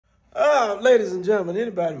Ladies and gentlemen,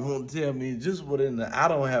 anybody want to tell me just what in the, I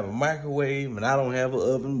don't have a microwave and I don't have an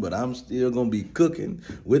oven, but I'm still going to be cooking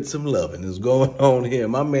with some loving is going on here.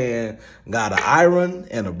 My man got an iron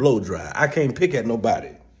and a blow dryer. I can't pick at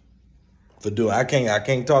nobody for doing. I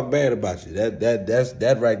can't talk bad about you.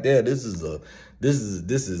 That's right there. This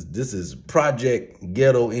is project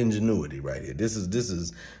ghetto ingenuity right here. This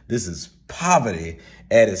is poverty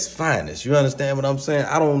at its finest. You understand what I'm saying?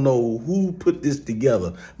 I don't know who put this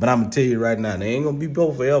together, but I'm gonna tell you right now, they ain't gonna be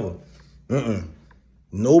broke forever.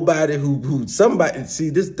 Nobody who somebody see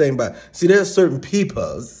this thing about there's certain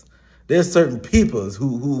peoples. There's certain peoples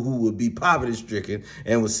who would be poverty stricken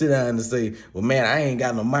and would sit down and say, well, man, I ain't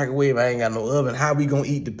got no microwave. I ain't got no oven. How we going to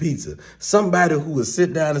eat the pizza? Somebody who would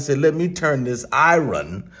sit down and say, let me turn this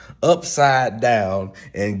iron upside down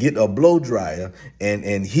and get a blow dryer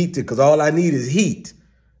and heat it because all I need is heat.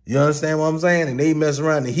 You understand what I'm saying? And they mess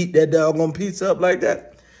around and heat that doggone pizza up like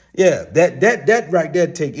that. Yeah, that right there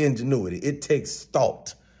take ingenuity. It takes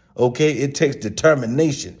thought. Okay, it takes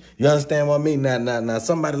determination. You understand what I mean? Now,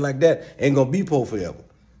 somebody like that ain't gonna be poor forever.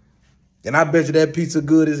 And I bet you that pizza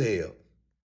good as hell.